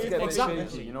got to show think to get exactly.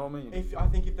 exactly. You know what I mean? I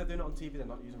think if they're doing it on TV, they're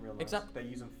not using real knives. Exact- They're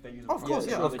using. Of course,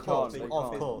 Yeah, yeah, sure of they course, can't, of they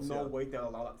can't. course. No Yeah. way they'll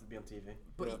allow that to be on TV.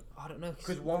 But I don't know.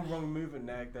 Because one wrong move and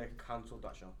they're cancelled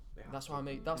that show. They have That's to. why I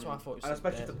mean. That's why I thought. It was And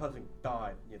especially if dead. the person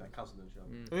died, yeah, they cancelled the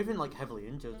show. Or even like heavily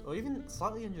injured, or even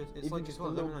slightly injured. It's Even like just it's a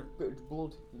one of little them, isn't bit of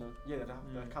blood, you know, Yeah,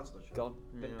 they'd cancel the show. gone.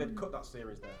 it? Yeah. They'd cut that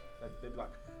series there. They'd be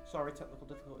like, sorry, technical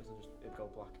difficulties, and just it'd go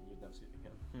black and you'd never see it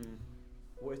again.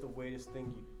 Hmm. What is the weirdest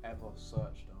thing you've ever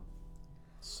searched on?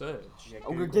 Search. Yeah, I'm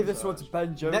gonna Google give this one to search.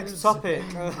 Ben Jones. Next topic.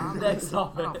 Next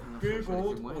topic. Google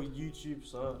or YouTube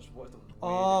search. What is the Oh,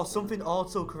 weirdest thing? something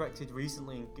auto-corrected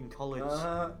recently in college.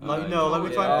 Uh-huh. Like, no, let me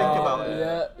try and think about it.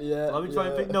 Yeah. Let me try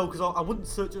and think. No, because I wouldn't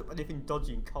search up anything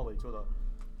dodgy in college, would I?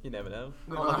 You never know.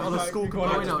 On a school you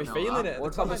computer. might just be feeling it.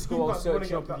 What type of Like, school I was people are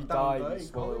searching up gonna if you get that down die, there you in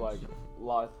swallow like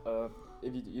college.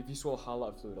 if you swallow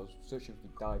highlight fluid, I was searching if you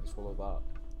die, you swallow that.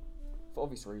 For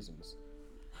obvious reasons.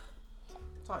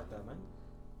 Tight there, man.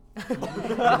 I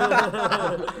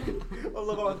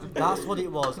love how I do That's what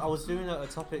it was. I was doing a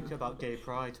topic about gay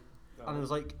pride, and it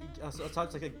was like I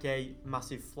typed like a gay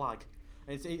massive flag.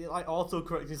 And it like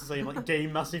auto-corrected to say like gay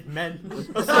massive men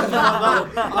or something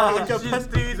like that.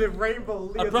 Just these with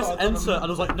rainbow I pressed leotards on enter them. and I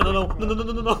was like, no.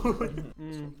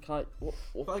 Can I?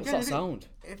 What's again, that if it- sound?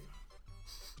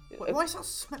 Why is that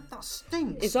smell? That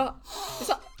stinks. Is that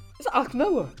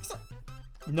Aknoa?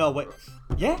 No, wait.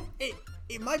 Yeah,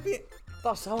 it might be.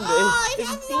 That sound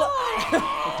it's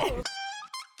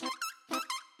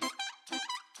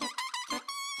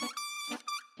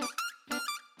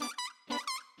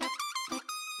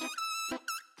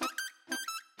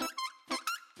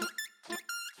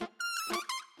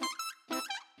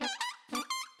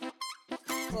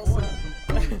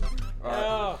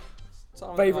Yeah.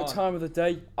 Favorite time of the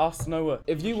day? Ask Noah.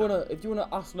 If you wanna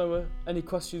ask Noah any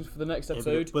questions for the next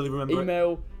episode, Will he remember it?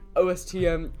 email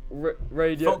OSTM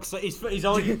radio. Fox, he's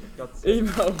already.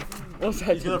 Email. One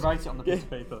second. He's gonna write it on the piece of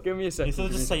paper. Give me a second. Instead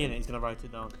of give just me a saying it, he's gonna write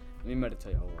it down. second. Let me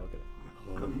meditate. I'll get it.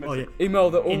 Oh yeah. Email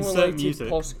the Insert unrelated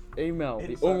music. email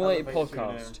the Insert unrelated elevator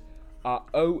podcast at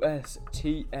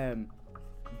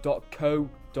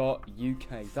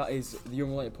ostm.co.uk. That is the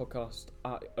unrelated podcast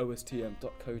at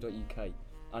ostm.co.uk,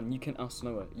 and you can ask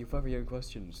Noah your very own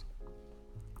questions.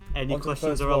 Any On to the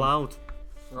questions first are one. allowed.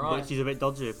 Right. Which is a bit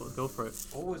dodgy, but go for it.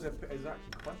 Oh, is actually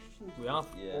questions? We are.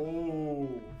 Yeah. Oh.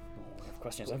 We have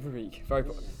questions every week.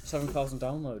 7,000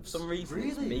 downloads. For some reason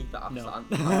it's me that has No.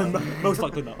 that. Most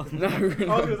likely not. No, I was no.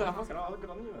 gonna say, how can I look good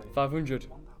on you, mate? 500.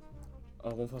 Oh,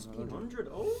 1,500. 100.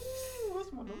 Oh,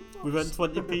 that's my number. We went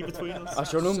 20p between us.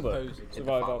 That's your number. Supposedly.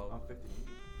 Survivor. I'm 15.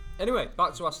 Anyway,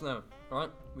 back to us now. Right,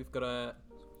 we've got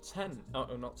 10. Oh,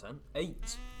 not 10.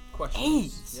 8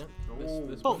 questions. 8? Yeah. Oh.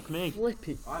 This Fuck me.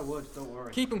 Flippy. I would, don't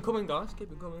worry. Keep them coming, guys. Keep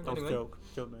them coming. That was a Anyway, joke.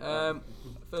 Joke, mate.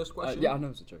 first question. Yeah, I know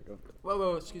it's a joke. Go.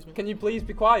 Well, excuse me. Can you please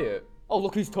be quiet? Oh,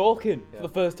 look who's talking Yeah. for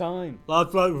the first time.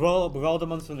 Lads, right, we've all done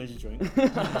monster energy drink.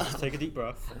 Just take a deep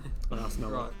breath. And ask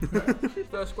Noah. Right.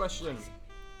 First question.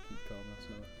 Keep calm, that's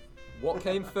Noah. What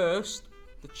came first,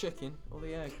 the chicken or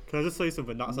the egg? Can I just say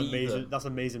something? That's Neither. amazing. That's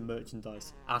amazing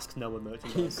merchandise. Ask Noah Keep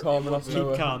merchandise. calm and ask Keep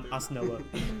Noah. calm. Ask Noah.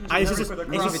 And it's just Generic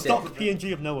with a stock graphic.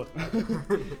 PNG of Noah.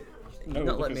 You're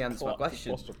not letting me answer my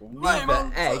question. Possible.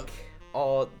 Neither egg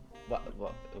or what?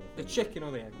 The chicken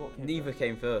or the egg? What came Neither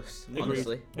came first. Agreed.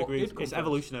 Honestly, What Agreed. did come It's first?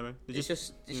 evolutionary. They it's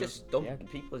just, just dumb. Yeah.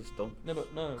 People are just dumb. But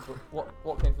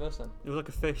what came first then? it was like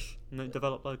a fish and it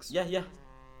developed legs. Yeah.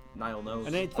 Niall knows.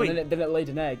 And then And wait, then it laid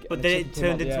an egg. but and then the it chicken came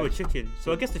turned out the into a egg. chicken.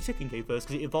 So I guess the chicken came first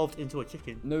because it evolved into a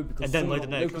chicken. No, because And then laid an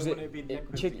no, egg. because Wouldn't it be the egg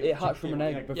with the it hatched from an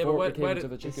egg chicken? Yeah, before but it became where into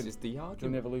did- the chicken. This is the argument.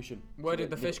 During the evolution. Where did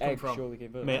the fish come egg from? surely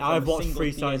came first. Mate, From I've a watched single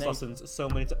Free Science DNA. Lessons so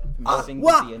many times. From single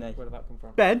what? DNA. Where did that come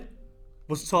from? Ben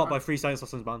was taught by Free Science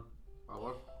Lessons man.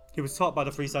 What? He was taught by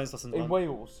the Free Science Lessons In man.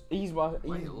 Wales. He's Wales?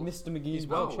 Mr. McGee's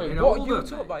Oh, Welsh. in What? You were Oldham,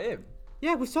 taught mate. by him?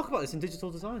 Yeah, we talk about this in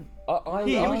digital design. He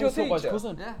was your was taught by his teacher?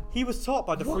 cousin. Yeah. He was taught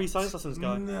by the Free Science Lessons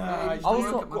guy. Nah, I was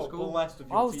you taught- got blessed with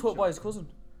your I was taught teacher. by his cousin.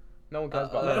 No one cares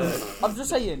about that. I'm just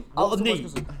saying. I What was a taught by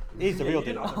his knee. cousin. He's the Yeah, real you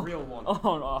didn't deal. have the real one.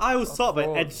 Oh, no. I was taught by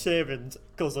fraud. Ed Sheeran's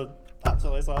cousin,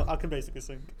 actually, so I can basically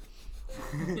sing.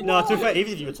 No, to be fair,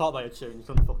 even if you were taught by Ed Sheeran, you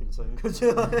couldn't fucking sing.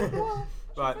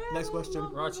 Right, next question.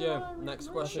 Rightio. Next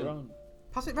question. Around.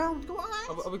 Pass it round, go on.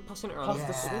 Are we passing it around?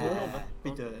 Pass the Yeah. spoon.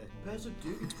 Be dirty. There's a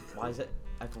dude. Why is it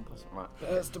everyone passing right?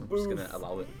 That's the I'm just booth. gonna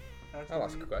allow it. I'll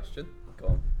ask a question. Go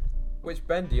on. Which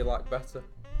Ben do you like better?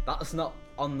 That's not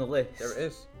on the list. There it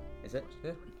is. Is it?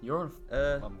 You're on.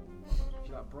 Uh,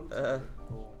 You like Brunson?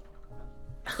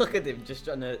 look at him just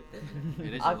trying to. It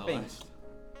is I on the think. list.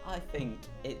 I think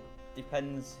it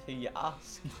depends who you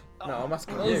ask. No, I'm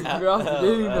asking Oh, you. you're asking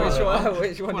you, no.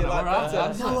 Which one do you like Well,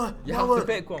 better? Noah, You have to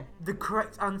pick one. The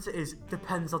correct answer is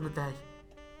depends on the day.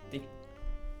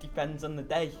 Depends on the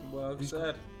day. Well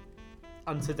said.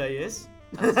 And today is?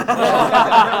 I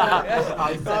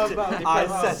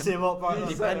I set him up right Yeah. now.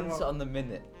 Depends on the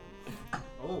minute.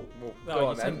 Oh. Well, No, go you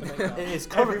on said then. to make that. It is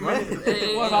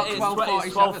currently. What about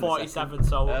 12:47,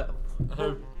 so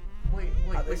who? Wait,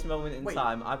 At this moment in wait.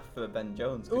 time, I prefer Ben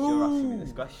Jones because you're asking me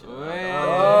this question.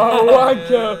 Oh,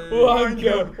 wanker,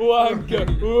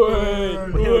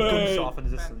 wanker. We hear a gunshot off in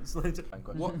the distance.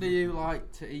 What do you like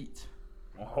to eat?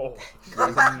 Oh.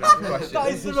 That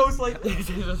is the most like. This is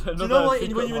Do you another know like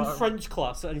secret when you're in alarm. French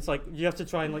class and it's like you have to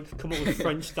try and like come up with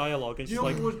French dialogue and Do it's you know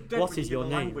just what was like, dead what when is you your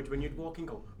did the name? language when you'd walk in and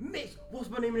go, Miss, what's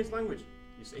my name in this language?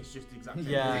 It's just the exact same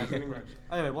Yeah. thing as in English.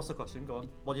 Anyway, what's the question? Go on.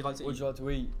 What do you like to What would eat? you like to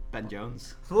eat? Ben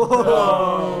Jones.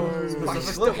 Why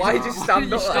did you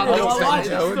stand up stand like up that? like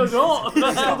Ben Jones?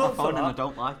 Oh, and I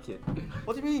don't like it.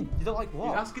 What do you mean? You don't like He's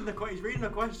what? asking the question. He's reading the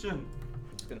question.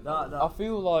 I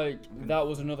feel like that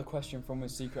was another question from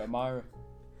his secret admirer.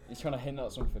 He's trying to hint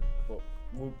at something, but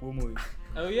we'll move.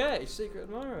 Oh yeah, it's Secret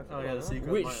Admirer. Oh yeah, the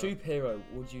secret. Which admirer. superhero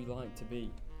would you like to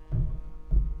be?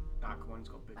 Aquaman's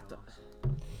got big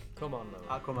arms. Come on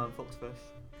now. Aquaman fucks fish.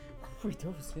 Oh, he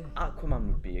does, yeah. Aquaman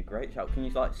would be a great shout. Can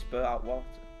you like spurt out water?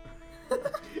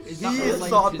 Is He that is the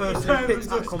sort of related? person who picks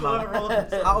Just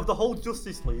Aquaman. Out of the whole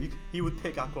Justice League, he would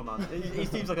pick Aquaman. He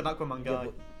seems like an Aquaman guy.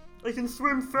 He can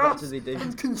swim What fast does he do?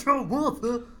 and control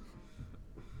water.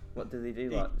 What do they do?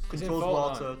 He Like, controls Fortnite.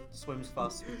 water, swims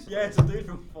fast. Yeah, it's a dude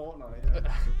from Fortnite.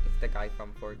 Yeah. The guy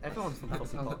from Fortnite. Everyone's from that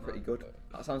fucking sounds Fortnite. pretty good.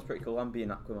 That sounds pretty cool. I'm being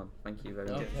Aquaman. Thank you very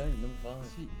much. Okay, number 5.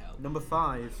 Sweet hell. Number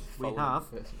 5, we have.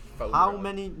 How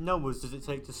many Noahs does it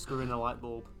take to screw in a light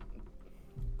bulb?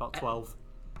 About 12.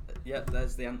 Yeah,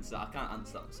 there's the answer. I can't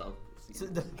answer that myself. So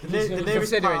the nearest pie.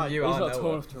 Considering you He's are not tall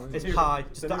Noah. enough to read. It's pie.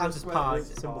 Just The the nearest answer's square pie. is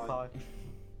Simple pie.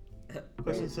 pie.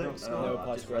 Question 6. No, I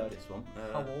pie just read squared. this one.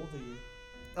 How old are you?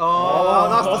 Oh,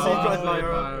 that's the Oh, secret Here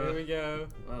admirer. we go.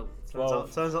 Well,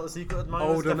 Turns out the secret admirer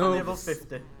is Old definitely enough. above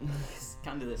 50. it's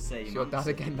kind of the same. It's your dad answer.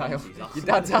 again, Niall. He's Your asking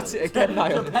dad's at for it again,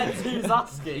 Niall. Depends who's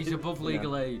asking. He's above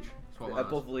legal age. That's what that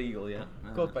Above legal, yeah.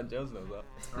 Of course, Ben Jones knows that.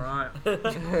 is. Right.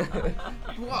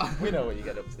 What? We know what you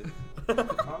get up to. I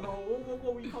don't know.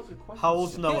 What were you called? How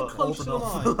old's Noah? Get close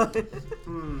Old to the enough.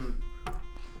 Hmm.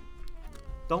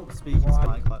 Don't speak his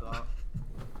mic like that.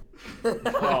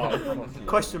 Oh,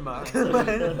 Question mark. And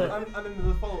then there's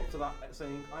a follow up to that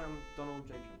saying, I am Donald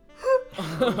J.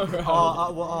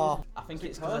 Trump. I think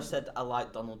it's because I said I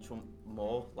like Donald Trump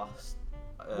more last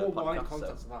Why in podcast.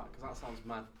 context of that? Because that sounds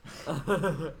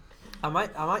mad. I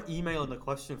might email in a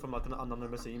question from like an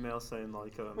anonymous email saying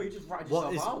like, Well, you just ratted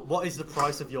what yourself is out. what is the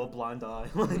price of your blind eye?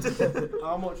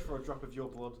 How much for a drop of your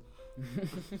blood?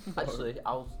 Actually,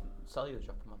 I'll sell you a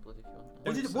drop of my blood if you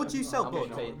want. Would you sell I'm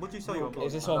blood? okay. Would you sell your blood?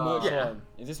 Is this our merch Yeah. line?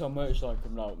 Is this our merch line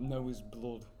coming out? Noah's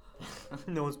blood.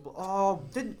 No one's Oh,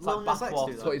 didn't It's like Lil Nas X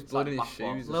backwater. do It's got his that? blood in his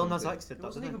backwater. shoes. or Lil Nas something. X did It that,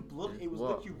 wasn't didn't even blood, it was What?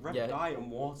 literally red Yeah. dye and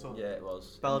water. Yeah, it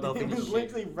was. Philadelphia It was shit.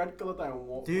 literally red colour dye and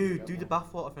water. Dude, do the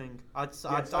bathwater thing. I'd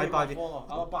I'd buy the.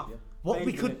 I'll bath. What we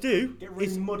bathe in could it, do Get really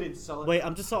is mudded, sell it. wait.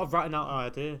 I'm just sort of writing out our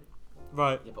idea.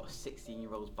 Right. Yeah, but a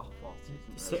 16-year-old's bathwater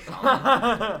So- isn't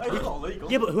really It's not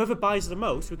illegal. Yeah, but whoever buys the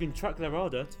most, we can track their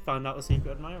order to find out the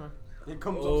secret admirer. It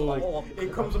comes up to like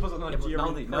it comes up as a Yeah, but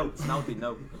now they Nigerian know. prince. Now they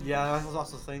know. Yeah,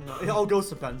 that's the thing. It all goes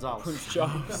to Ben's house. Prince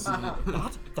Charles.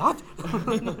 Dad?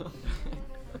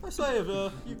 I say,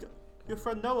 your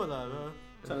friend Noah there.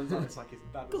 Turns out it's like his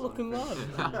dad. Good looking lad.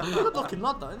 Good looking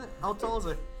lad, that, isn't it? How tall is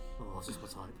he? Oh, this is my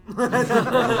type.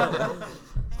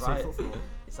 Right. 6'4".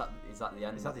 Is that the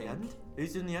end? Is that the end?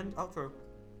 Who's in the end? Outro.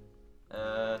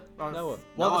 Right. Noah. One at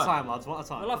Noah. a time, lads. One at a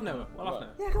time. We'll have Noah. We'll have Noah.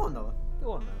 Yeah, go on, Noah.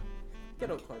 Go on now. Get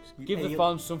up close. Give the Hey,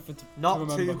 fans something to Not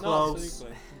remember. too close.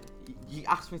 You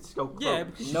asked me to go close. Yeah,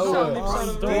 because No,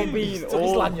 don't be Took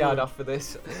his lanyard off for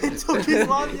this. Took his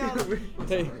lanyard.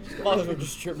 Hey, might as well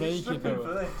just strip naked.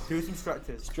 Noah. Do some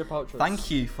stretches. Strip out. Thank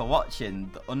you for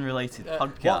watching the Unrelated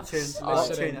podcast.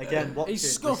 Watching, again, watching. He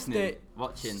scuffed Listening, it.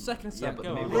 Watching. Second Yeah, step. but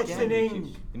Go maybe on. we're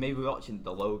Listening. maybe we're watching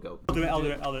the logo. I'll do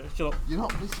it. Shut up. You're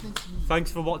not listening to me.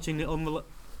 Thanks for watching the Unrelated.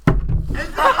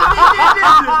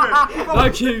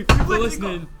 Thank you for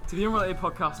listening to the Unrelated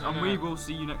Podcast, and we will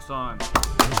see you next time.